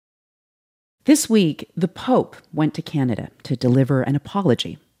This week, the Pope went to Canada to deliver an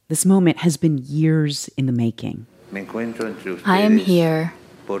apology. This moment has been years in the making. I am here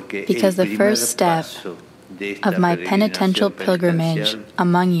because the first step of my penitential pilgrimage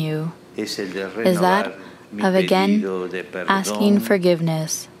among you is that of again asking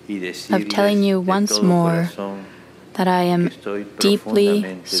forgiveness, of telling you once more that I am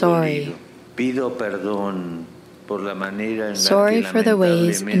deeply sorry. Sorry for the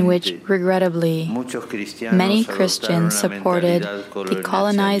ways in which, regrettably, many Christians supported the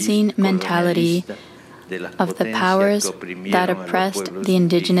colonizing mentality of the powers that oppressed the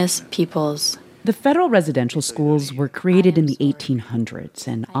Indigenous peoples. The federal residential schools were created in the 1800s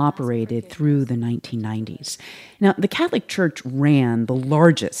and operated through the 1990s. Now, the Catholic Church ran the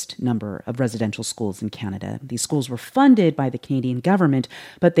largest number of residential schools in Canada. These schools were funded by the Canadian government,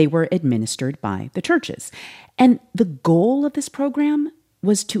 but they were administered by the churches. And the goal of this program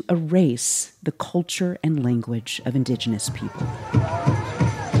was to erase the culture and language of Indigenous people.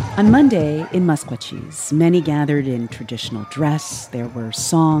 On Monday in Musqueam, many gathered in traditional dress. There were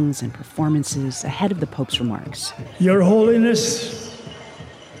songs and performances ahead of the Pope's remarks. Your Holiness,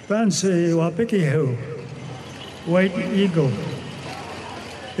 Fancy Wapikihu, White Eagle.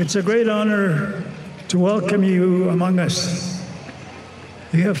 It's a great honor to welcome you among us.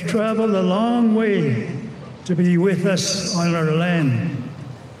 You have traveled a long way to be with us on our land.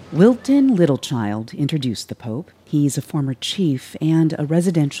 Wilton Littlechild introduced the Pope. He's a former chief and a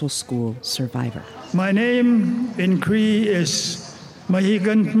residential school survivor. My name in Cree is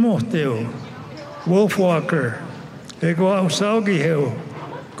Mahigan Moteo, Wolfwalker, Egwausaugihil,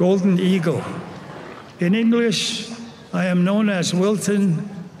 Golden Eagle. In English, I am known as Wilton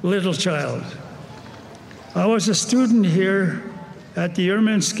Littlechild. I was a student here at the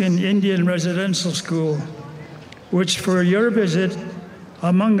Ermineskin Indian Residential School, which for your visit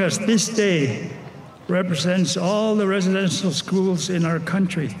among us this day represents all the residential schools in our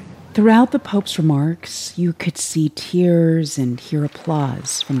country. Throughout the Pope's remarks, you could see tears and hear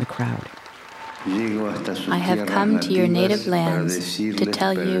applause from the crowd. I have come to your native lands to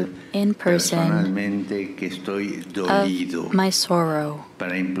tell you in person of my sorrow,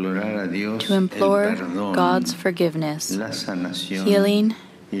 to implore God's forgiveness, healing,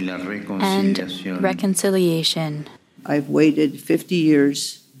 and reconciliation. I've waited 50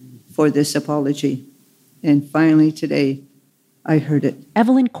 years for this apology, and finally today, I heard it.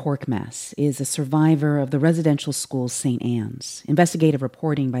 Evelyn Korkmaz is a survivor of the residential school St. Anne's. Investigative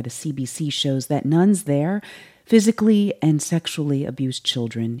reporting by the CBC shows that nuns there physically and sexually abused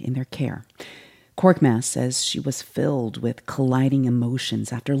children in their care. Korkmaz says she was filled with colliding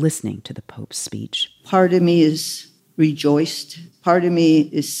emotions after listening to the Pope's speech. Part of me is rejoiced, part of me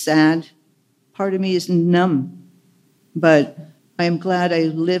is sad, part of me is numb. But I am glad I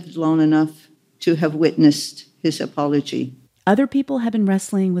lived long enough to have witnessed his apology. Other people have been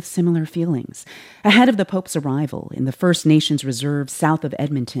wrestling with similar feelings. Ahead of the Pope's arrival in the First Nations Reserve south of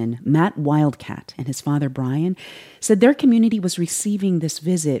Edmonton, Matt Wildcat and his father Brian said their community was receiving this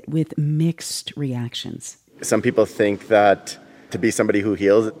visit with mixed reactions. Some people think that to be somebody who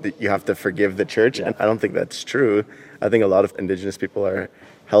heals, you have to forgive the church, and I don't think that's true. I think a lot of Indigenous people are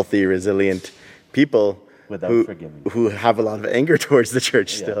healthy, resilient people who have a lot of anger towards the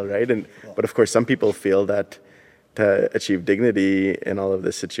church still, right? But of course, some people feel that to achieve dignity in all of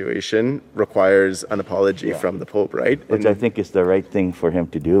this situation requires an apology from the Pope, right? Which I think is the right thing for him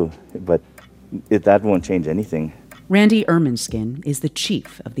to do, but that won't change anything. Randy Ermineskin is the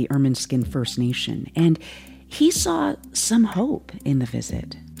chief of the Ermineskin First Nation, and he saw some hope in the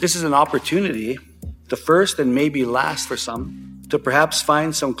visit. This is an opportunity, the first and maybe last for some, to perhaps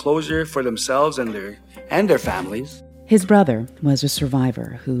find some closure for themselves and their families. His brother was a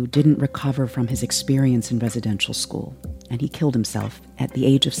survivor who didn't recover from his experience in residential school, and he killed himself at the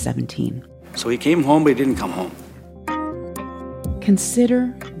age of 17. So he came home, but he didn't come home.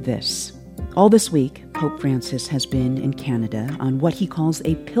 Consider this. All this week, Pope Francis has been in Canada on what he calls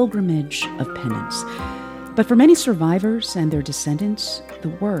a pilgrimage of penance. But for many survivors and their descendants, the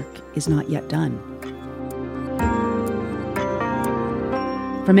work is not yet done.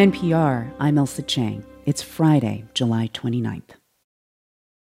 From NPR, I'm Elsa Chang. It's Friday, July 29th.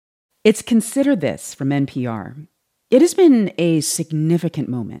 It's Consider This from NPR. It has been a significant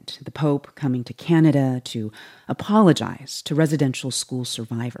moment, the Pope coming to Canada to apologize to residential school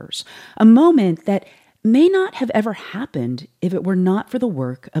survivors, a moment that may not have ever happened if it were not for the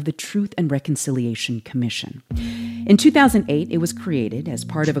work of the Truth and Reconciliation Commission. In 2008, it was created as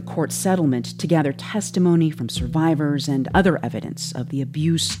part of a court settlement to gather testimony from survivors and other evidence of the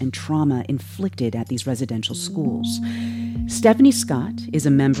abuse and trauma inflicted at these residential schools. Stephanie Scott is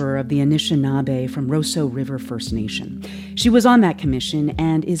a member of the Anishinaabe from Roseau River First Nation. She was on that commission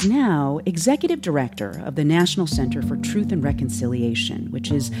and is now executive director of the National Center for Truth and Reconciliation,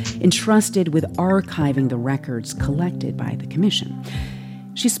 which is entrusted with archiving the records collected by the commission.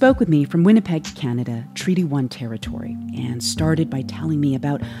 She spoke with me from Winnipeg, Canada, Treaty 1 territory, and started by telling me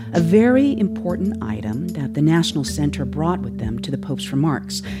about a very important item that the National Center brought with them to the Pope's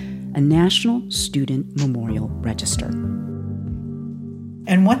remarks, a National Student Memorial Register.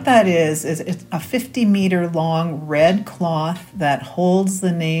 And what that is it's a 50-meter-long red cloth that holds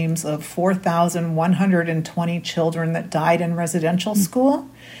the names of 4,120 children that died in residential school.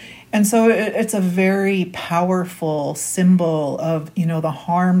 And so it's a very powerful symbol of, the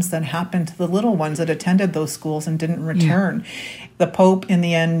harms that happened to the little ones that attended those schools and didn't return. Yeah. The Pope, in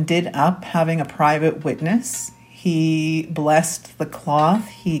the end, did up having a private witness. He blessed the cloth.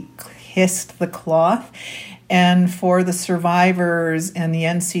 He kissed the cloth. And for the survivors and the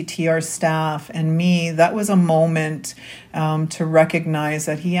NCTR staff and me, that was a moment to recognize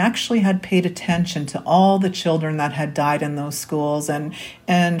that he actually had paid attention to all the children that had died in those schools.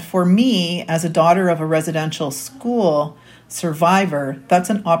 And for me, as a daughter of a residential school survivor, that's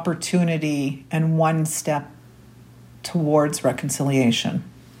an opportunity and one step towards reconciliation.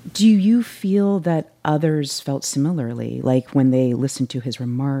 Do you feel that others felt similarly, like when they listened to his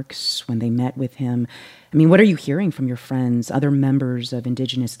remarks, when they met with him? I mean, what are you hearing from your friends, other members of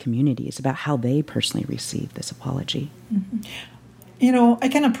Indigenous communities, about how they personally received this apology? Mm-hmm. I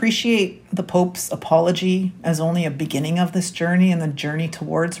can appreciate the Pope's apology as only a beginning of this journey and the journey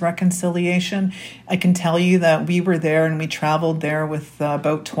towards reconciliation. I can tell you that we were there and we traveled there with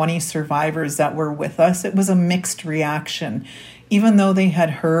about 20 survivors that were with us. It was a mixed reaction. Even though they had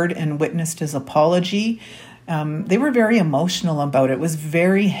heard and witnessed his apology, they were very emotional about it. It was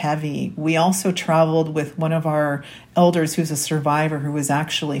very heavy. We also traveled with one of our elders who's a survivor who was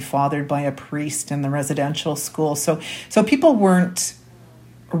actually fathered by a priest in the residential school. So people weren't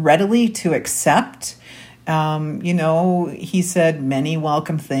readily to accept. He said many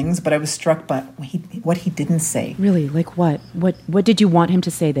welcome things, but I was struck by what he didn't say. Really? Like what? What did you want him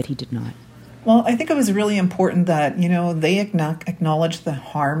to say that he did not? Well, I think it was really important that, they acknowledged the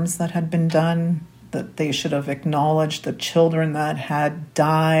harms that had been done, that they should have acknowledged the children that had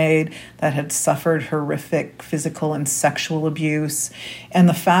died, that had suffered horrific physical and sexual abuse, and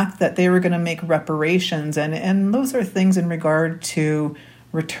the fact that they were going to make reparations. And those are things in regard to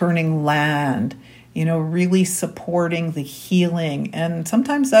returning land, really supporting the healing. And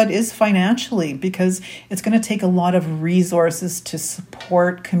sometimes that is financially, because it's going to take a lot of resources to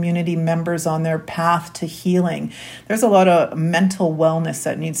support community members on their path to healing. There's a lot of mental wellness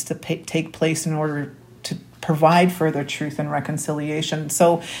that needs to take place in order to provide further truth and reconciliation.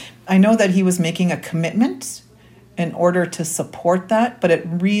 So I know that he was making a commitment in order to support that, but it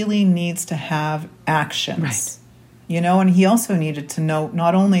really needs to have actions. Right. And he also needed to know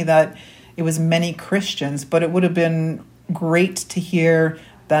not only that it was many Christians, but it would have been great to hear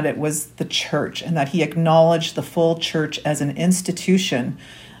that it was the church and that he acknowledged the full church as an institution.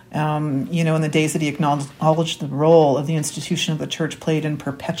 In the days that he acknowledged the role of the institution of the church played in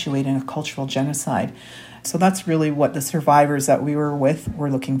perpetuating a cultural genocide. So that's really what the survivors that we were with were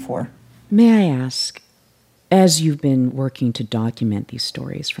looking for. May I ask, as you've been working to document these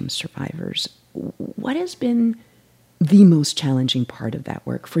stories from survivors, what has been the most challenging part of that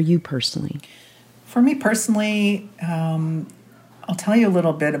work for you personally? For me personally, I'll tell you a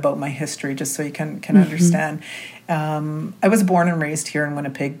little bit about my history just so you can understand. I was born and raised here in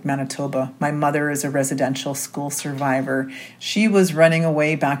Winnipeg, Manitoba. My mother is a residential school survivor. She was running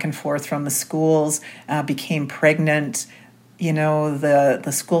away back and forth from the schools, became pregnant.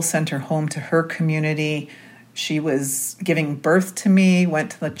 The school sent her home to her community. She was giving birth to me,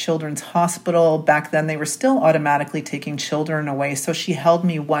 went to the children's hospital. Back then, they were still automatically taking children away. So she held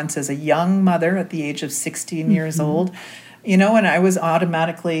me once as a young mother at the age of 16 years old, and I was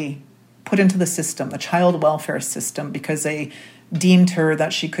automatically put into the system, the child welfare system, because they deemed her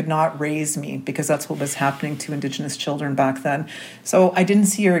that she could not raise me, because that's what was happening to Indigenous children back then. So I didn't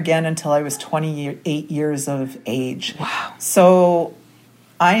see her again until I was 28 years of age. Wow. So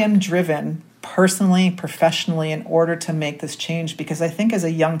I am driven personally, professionally, in order to make this change, because I think as a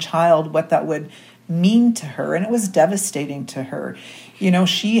young child, what that would mean to her, and it was devastating to her.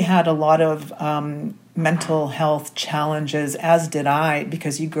 She had a lot of mental health challenges, as did I,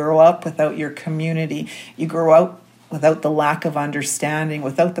 because you grow up without your community. You grow up without the lack of understanding,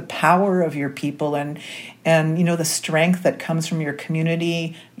 without the power of your people and the strength that comes from your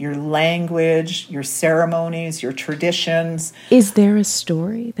community, your language, your ceremonies, your traditions. Is there a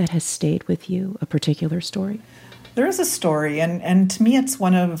story that has stayed with you, a particular story? There is a story, and to me it's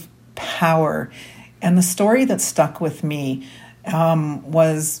one of power. And the story that stuck with me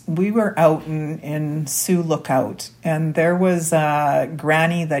was we were out in Sioux Lookout, and there was a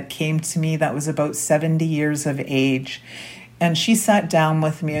granny that came to me that was about 70 years of age. And she sat down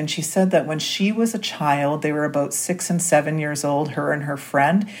with me and she said that when she was a child, they were about 6 and 7 years old, her and her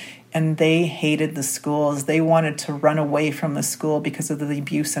friend, and they hated the schools. They wanted to run away from the school because of the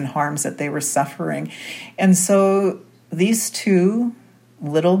abuse and harms that they were suffering. And so these two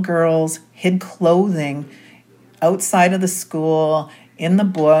little girls hid clothing outside of the school, in the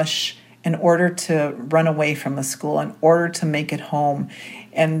bush, in order to run away from the school, in order to make it home.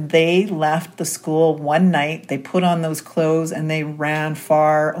 And they left the school one night, they put on those clothes, and they ran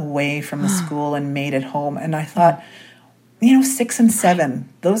far away from the school and made it home. And I thought, 6 and 7,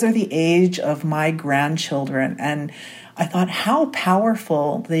 those are the age of my grandchildren. And I thought how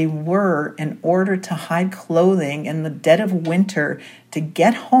powerful they were in order to hide clothing in the dead of winter to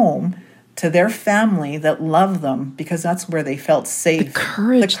get home to their family that loved them, because that's where they felt safe. The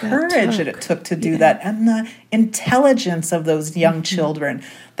courage that it took to do that, and the intelligence of those young children.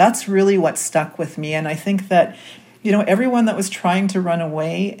 That's really what stuck with me. And I think that, everyone that was trying to run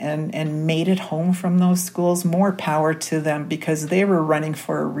away and made it home from those schools, more power to them, because they were running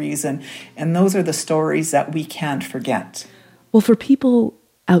for a reason. And those are the stories that we can't forget. Well, for people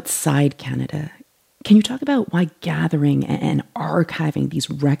outside Canada, can you talk about why gathering and archiving these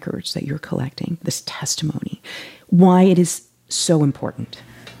records that you're collecting, this testimony, why it is so important?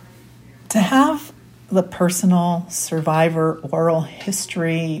 To have the personal survivor oral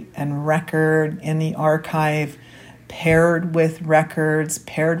history and record in the archive, paired with records,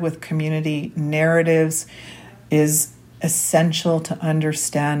 paired with community narratives, is essential to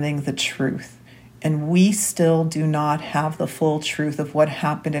understanding the truth. And we still do not have the full truth of what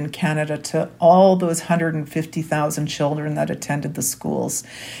happened in Canada to all those 150,000 children that attended the schools.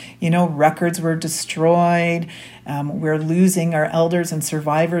 Records were destroyed. We're losing our elders and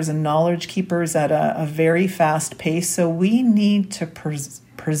survivors and knowledge keepers at a very fast pace. So we need to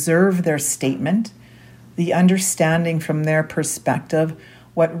preserve their statement, the understanding from their perspective,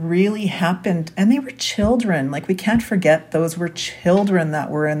 what really happened. And they were children. We can't forget those were children that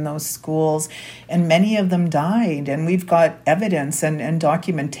were in those schools, and many of them died. And we've got evidence and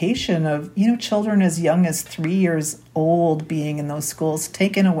documentation of, children as young as 3 years old being in those schools,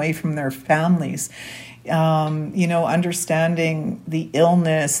 taken away from their families. Understanding the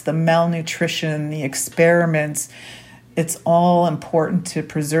illness, the malnutrition, the experiments. It's all important to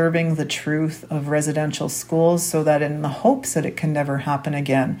preserving the truth of residential schools, so that in the hopes that it can never happen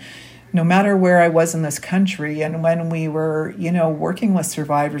again. No matter where I was in this country, and when we were, working with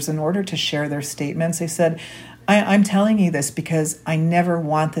survivors in order to share their statements, they said, I'm telling you this because I never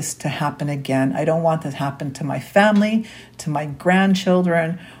want this to happen again. I don't want this to happen to my family, to my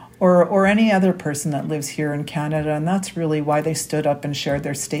grandchildren, or any other person that lives here in Canada. And that's really why they stood up and shared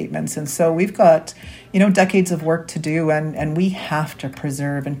their statements. And so we've got, decades of work to do, and we have to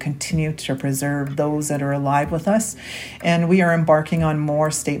preserve and continue to preserve those that are alive with us. And we are embarking on more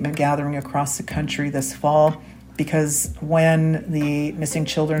statement gathering across the country this fall, because when the missing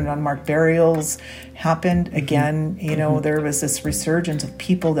children unmarked burials happened again, there was this resurgence of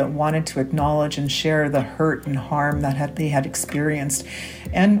people that wanted to acknowledge and share the hurt and harm that they had experienced.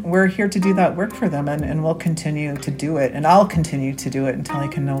 And we're here to do that work for them, and we'll continue to do it. And I'll continue to do it until I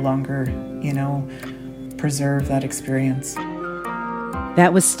can no longer, preserve that experience.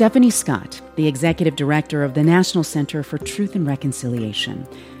 That was Stephanie Scott, the Executive Director of the National Center for Truth and Reconciliation.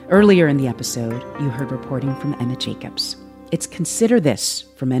 Earlier in the episode, you heard reporting from Emma Jacobs. It's Consider This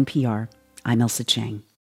from NPR. I'm Elsa Chang.